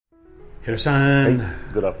Hiro-san. Hey,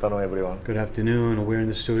 good afternoon, everyone. Good afternoon. We're in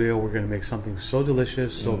the studio. We're going to make something so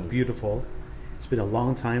delicious, so beautiful. It's been a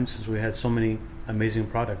long time since we had so many amazing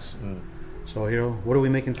products. So, Hiro, what are we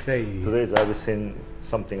making today? Today I've seen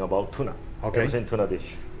something about tuna. Okay. I've seen tuna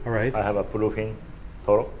dish. All right. I have a bluefin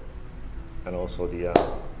toro and also the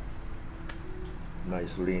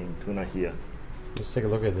nice lean tuna here. Let's take a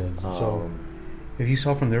look at this. So, if you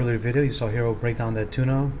saw from the earlier video, you saw Hiro break down that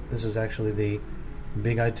tuna. This is actually the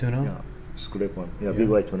big-eyed tuna. Yeah, scrape one. Yeah,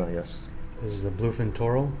 big-eyed tuna, yes. This is the bluefin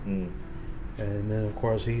toro. And then, of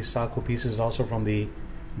course, these saku pieces also from the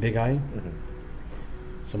big eye.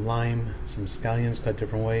 Some lime, some scallions cut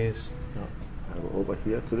different ways. Yeah. I have ova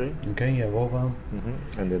here today. Okay, you have ova.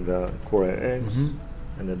 And then the Korean eggs.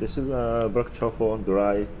 And then this is black truffle,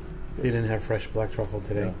 dry. They didn't have fresh black truffle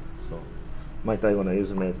today. Yeah, so might I want to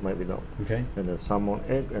use it, might be no. Okay. And then salmon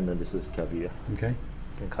egg, and then this is caviar. Okay.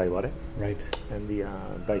 And kaiware. Right. And the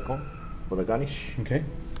daikon for the garnish. Okay.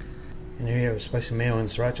 And here you have spicy mayo and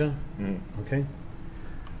sriracha. Okay.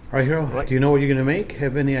 All right, Hiro. Right. Do you know what you're going to make?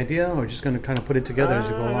 Have any idea, or just going to kind of put it together as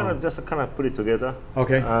you go I'm along? gonna just kind of put it together.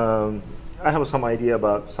 Okay. I have some idea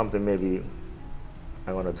about something maybe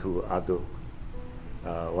I wanted to add to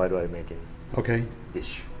while I'm making Okay.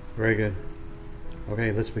 dish. Very good.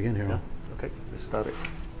 Okay, let's begin, Hiro. Yeah. Okay, let's start it.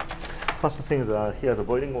 First thing is here the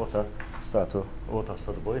boiling water start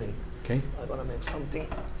boiling. Okay. I'm gonna make something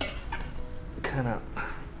kind of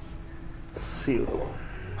sealed.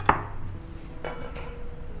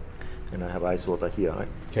 And I have ice water here, right?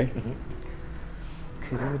 Okay.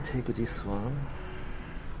 Okay, let me take this one.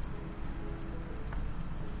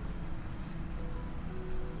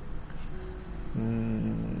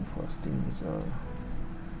 First thing is put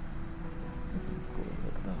it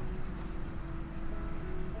like that.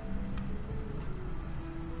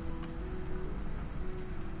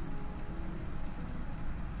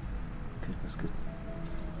 Okay, that's good.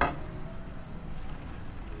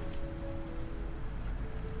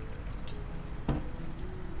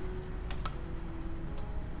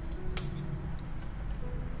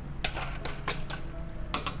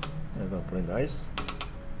 I'm gonna put in the ice.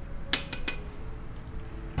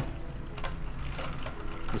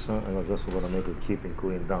 This one I'm just gonna make it keep it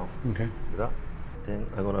cooling down. Okay. Like that. Then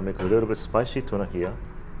I'm gonna make a little bit spicy tuna here.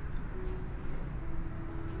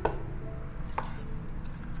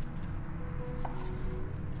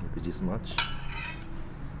 Maybe this much.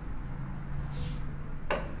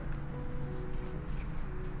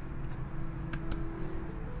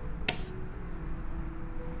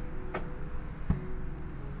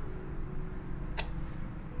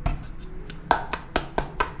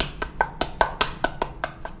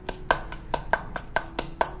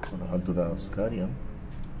 Add to the scallion.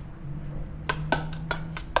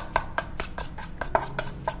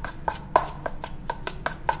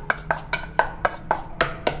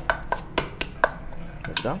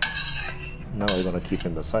 Like that. Now we're gonna keep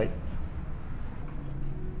in the side.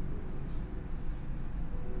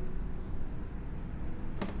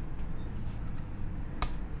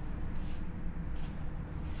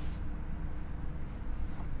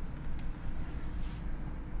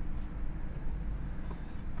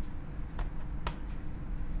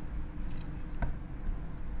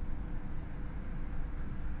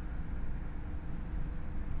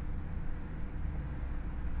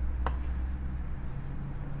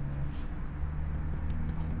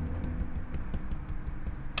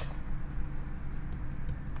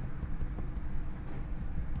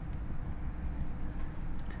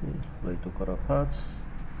 Light color parts,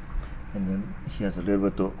 and then here's a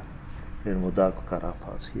little more dark color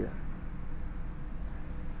parts here.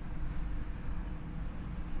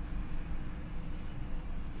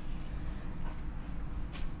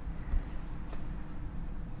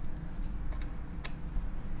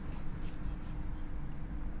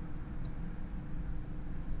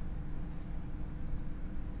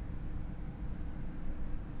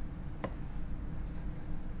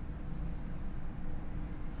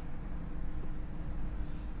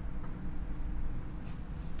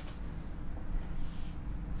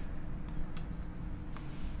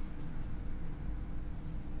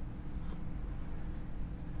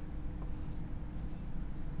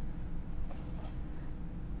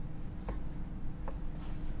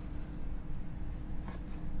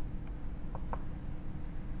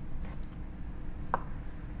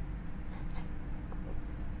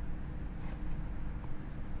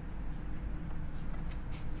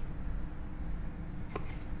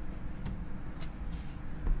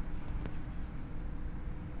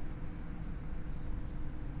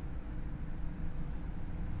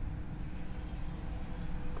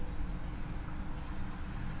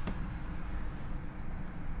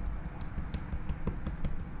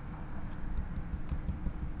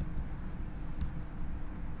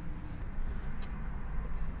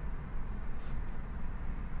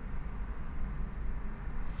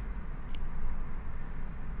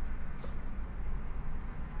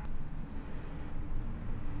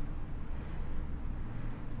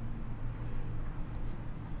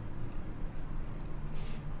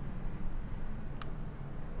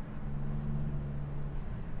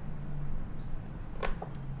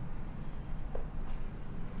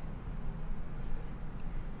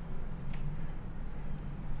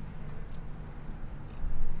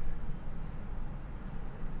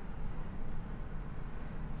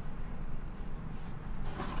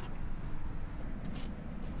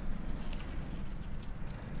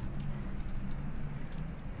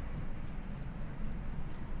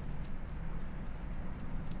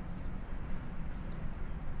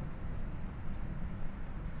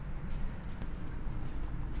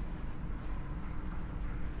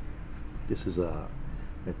 This is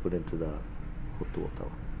I put into the hot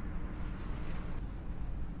water.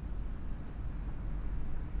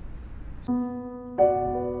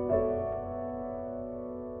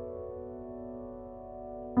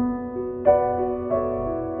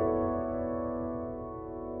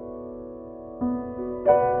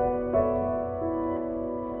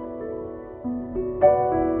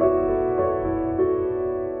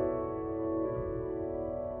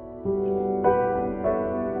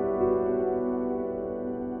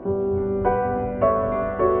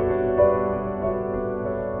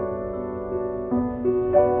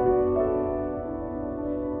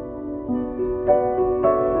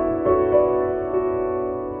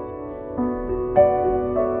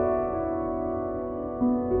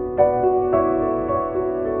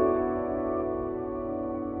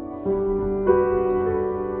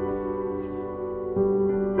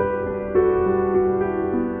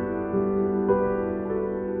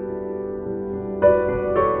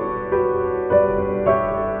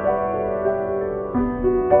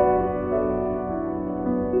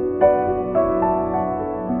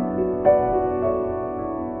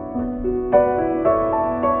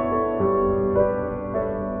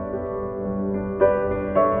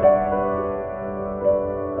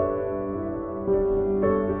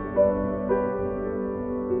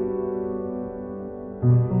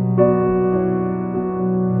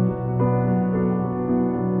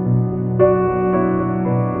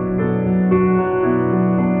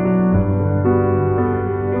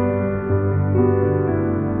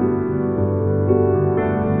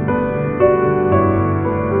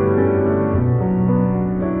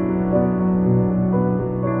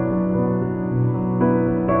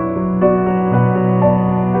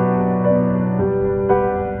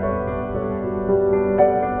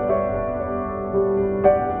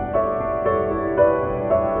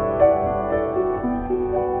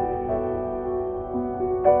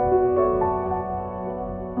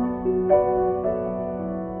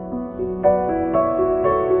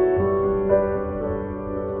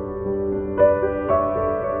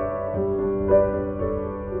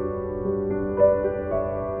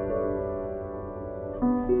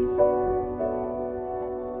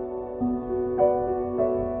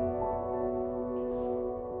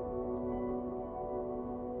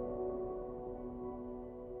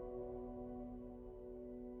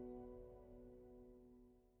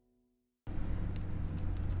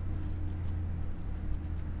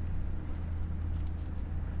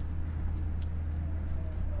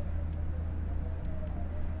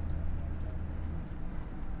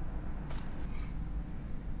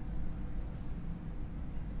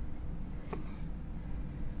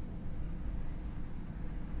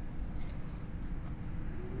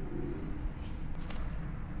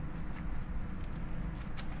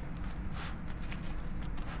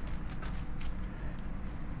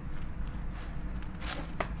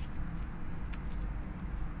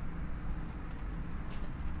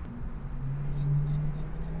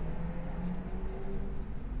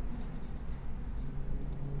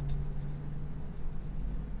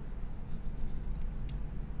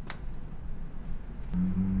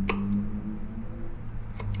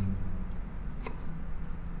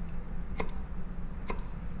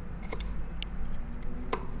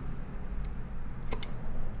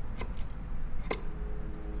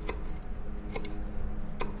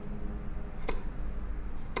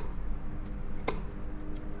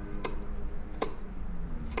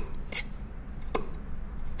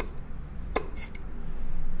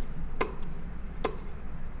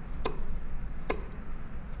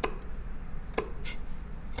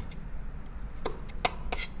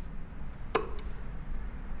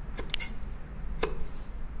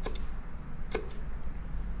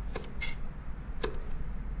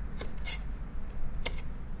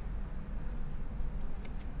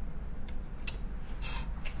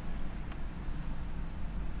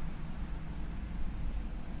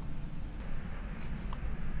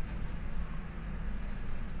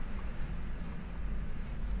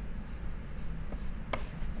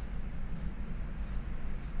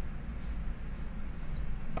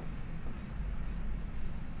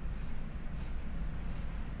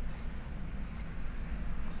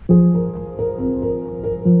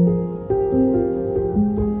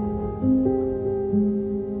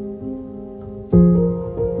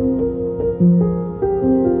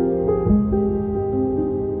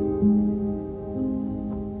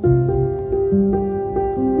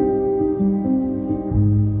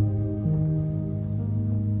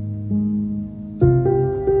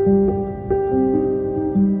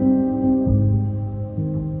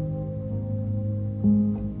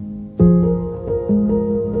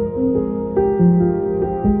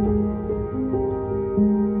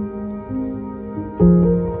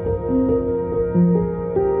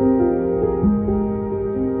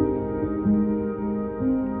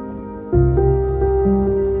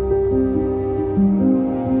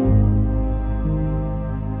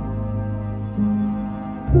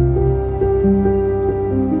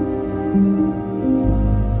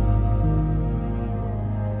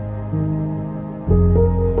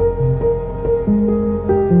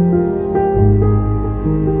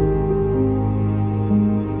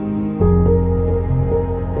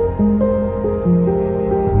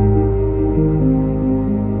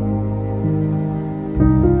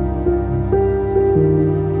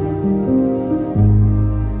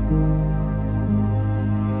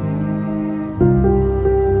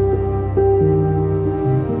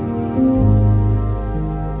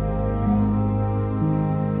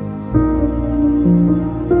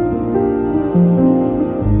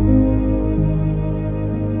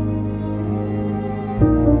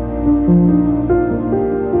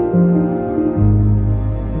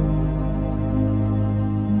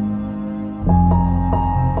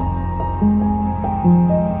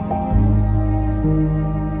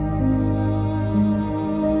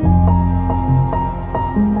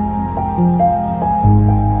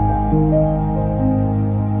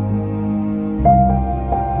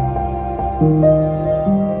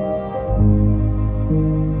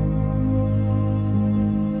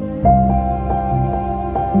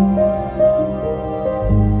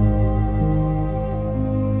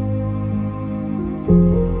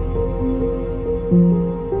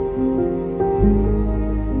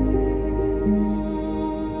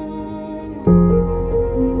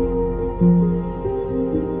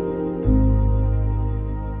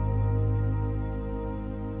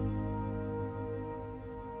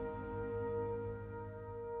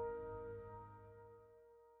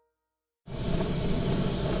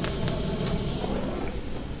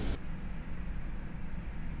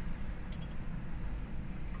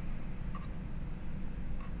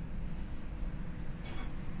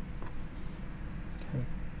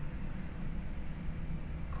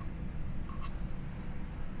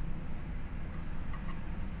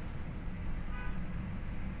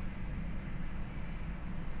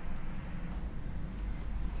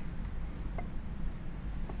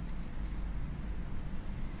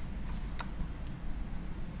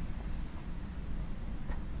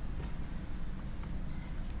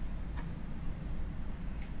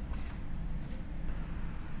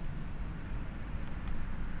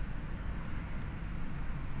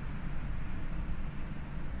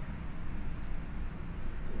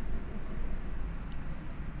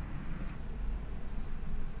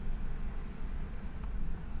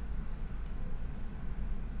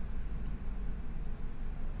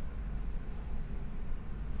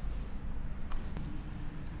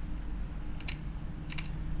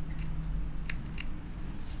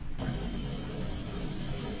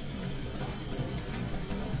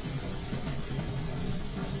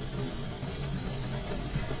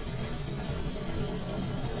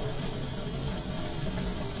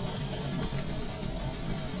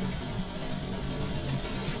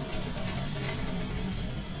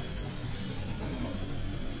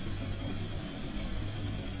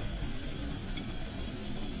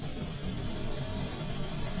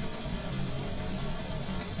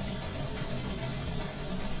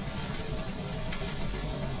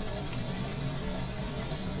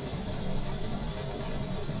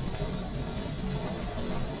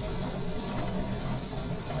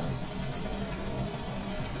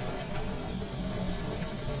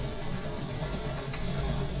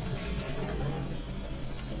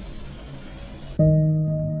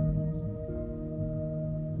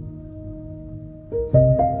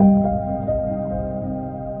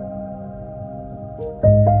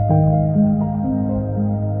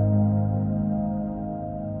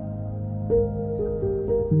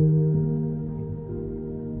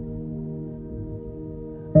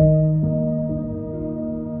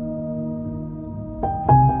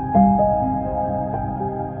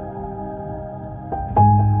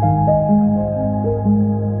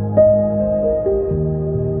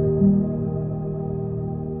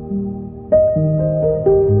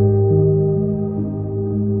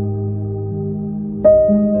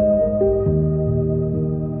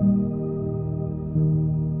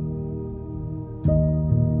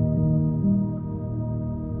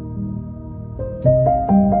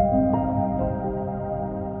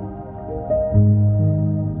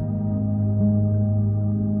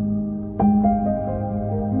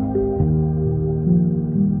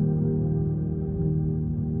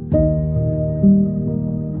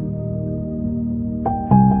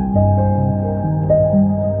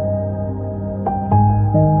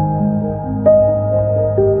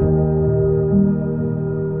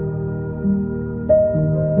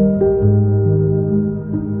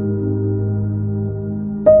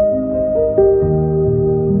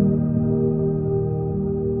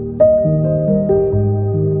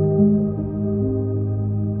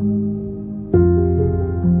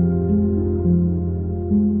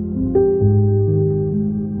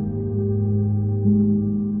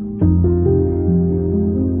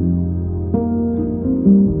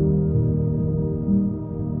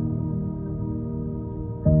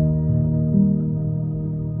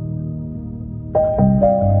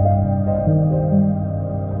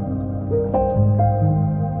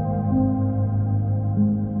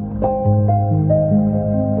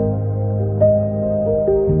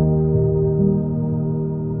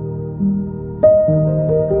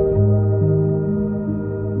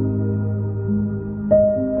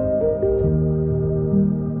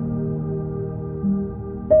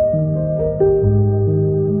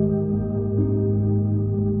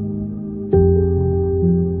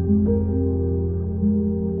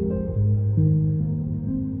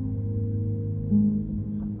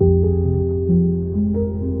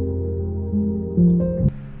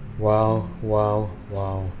 Wow,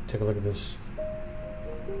 wow. Take a look at this.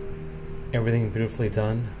 Everything beautifully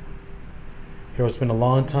done. Hiro, it's been a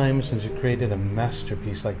long time since you created a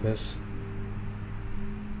masterpiece like this,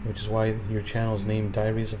 which is why your channel is named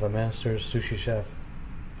Diaries of a Master Sushi Chef.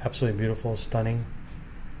 Absolutely beautiful, stunning.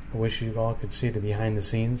 I wish you all could see the behind the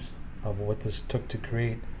scenes of what this took to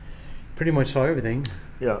create. Pretty much saw everything.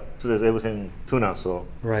 Yeah, so there's everything tuna, so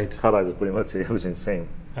Right. color is pretty much everything same.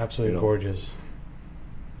 Absolutely gorgeous.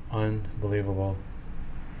 Unbelievable.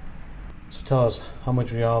 So tell us, how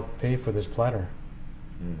much we all pay for this platter?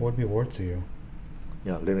 What would it be worth to you?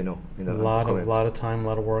 Yeah, let me know. In the lot comment. of time, a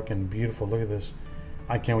lot of work, and beautiful. Look at this.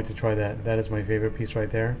 I can't wait to try that. That is my favorite piece right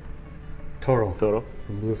there. Toro Toro.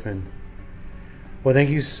 from Bluefin. Well, thank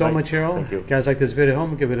you so much, Hiro. Thank you. Guys, like this video at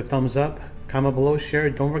home, give it a thumbs up, comment below, share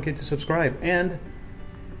it. Don't forget to subscribe. And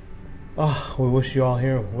we wish you all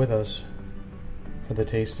here with us for the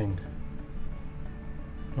tasting.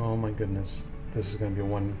 Oh my goodness. This is going to be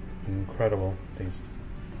one incredible taste.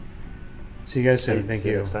 See you guys soon. Thank See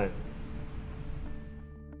you you. next time.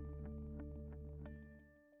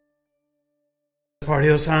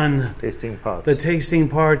 Hiro-san, Tasting parts. the tasting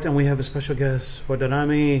part, and we have a special guest.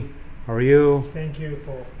 Wadanami, how are you? Thank you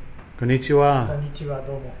for Konnichiwa. konnichiwa,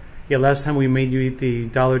 domo. Yeah, last time we made you eat the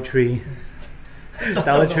Dollar Tree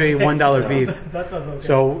 $1 beef. That was okay.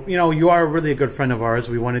 So, you know, you are really a good friend of ours.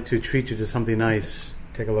 We wanted to treat you to something nice.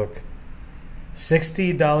 Take a look.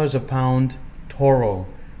 $60 a pound toro,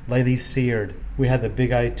 lightly seared. We had the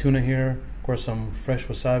big eye tuna here. Of course, some fresh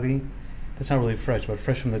wasabi. That's not really fresh, but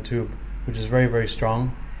fresh from the tube, which is very, very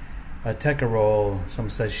strong. A tekka roll, some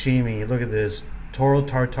sashimi. Look at this. Toro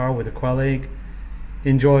tartare with a quail egg.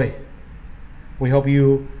 Enjoy. We hope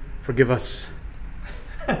you forgive us.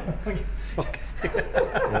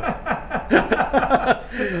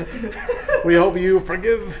 We hope you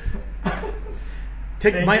forgive.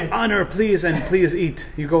 Take Thank my you. honor, please, and please eat.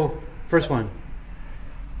 You go first one.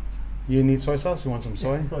 You need soy sauce? You want some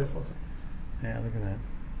soy? Soy sauce. Yeah, look at that.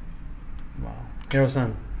 Wow.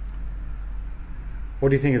 Hiro-san, what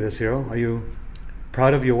do you think of this, Hiro? Are you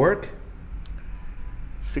proud of your work?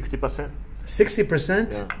 60%.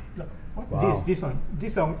 60%? Yeah. Wow.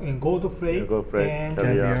 This one in gold flake, Gold flake, and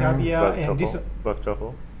caviar, caviar black and this truffle, black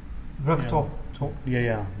truffle. black Yeah. top.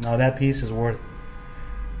 Yeah. Now that piece is worth.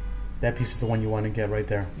 That piece is the one you want to get right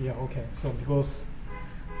there. Yeah, okay. So because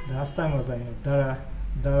the last time was like dara.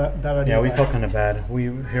 Yeah, we felt kind of bad.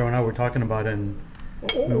 Hiro and I were talking about it, and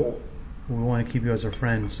we want to keep you as a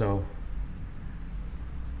friend, so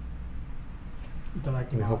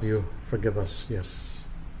we hope you forgive us. Yes.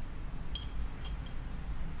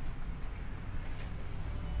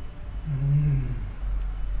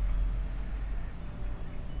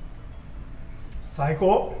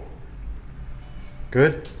 Saiko.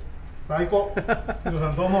 Good? Saiko.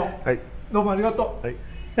 Hiro-san, domo. はい。どうもありがとう。はい。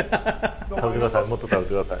どうも食べてください。もっと食べて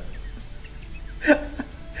ください。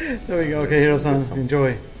 There we go. Okay, Hiro-san,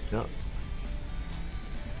 enjoy. Yeah.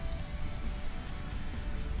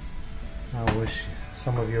 I wish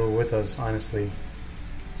some of you were with us, honestly.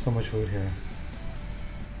 So much food here.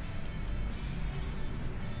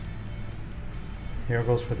 Here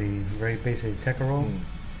goes for the very basic tekka roll.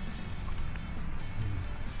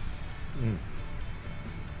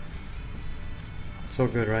 So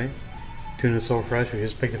good, right? Tuna's so fresh. We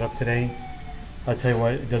just picked it up today. I'll tell you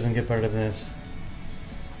what, it doesn't get better than this.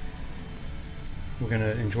 We're going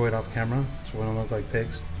to enjoy it off camera so we don't look like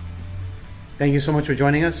pigs. Thank you so much for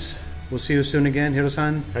joining us. We'll see you soon again,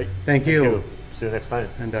 Hiro-san. Hey, Thank you. See you next time.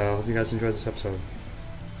 And hope you guys enjoyed this episode.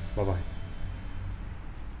 Bye-bye.